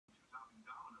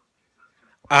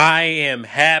I am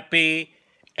happy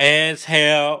as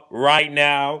hell right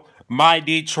now. My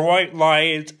Detroit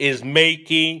Lions is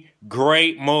making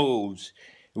great moves.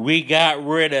 We got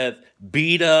rid of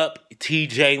beat up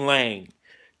TJ Lane.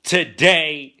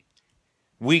 Today,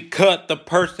 we cut the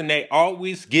person that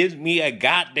always gives me a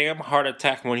goddamn heart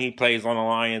attack when he plays on the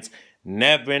Lions,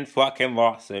 Nevin fucking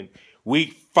Lawson. We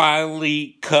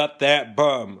finally cut that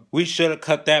bum. We should have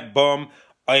cut that bum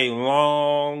a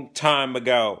long time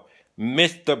ago.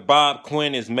 Mr. Bob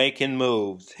Quinn is making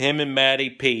moves. Him and Matty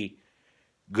P.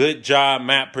 Good job,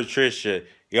 Matt Patricia.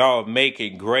 Y'all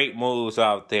making great moves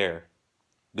out there.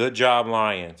 Good job,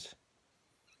 Lions.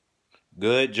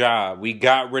 Good job. We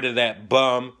got rid of that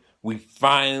bum. We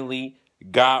finally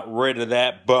got rid of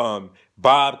that bum.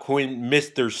 Bob Quinn,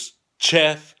 Mr.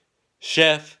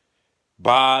 Chef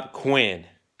Bob Quinn.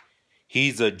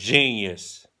 He's a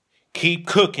genius. Keep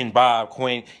cooking, Bob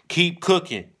Quinn. Keep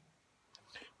cooking.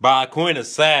 Bob Quinn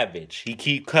is savage. He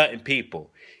keep cutting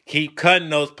people. Keep cutting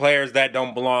those players that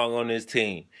don't belong on his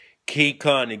team. Keep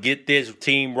cutting and get this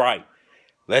team right.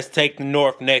 Let's take the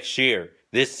North next year.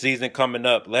 This season coming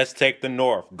up. Let's take the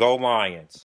North. Go Lions.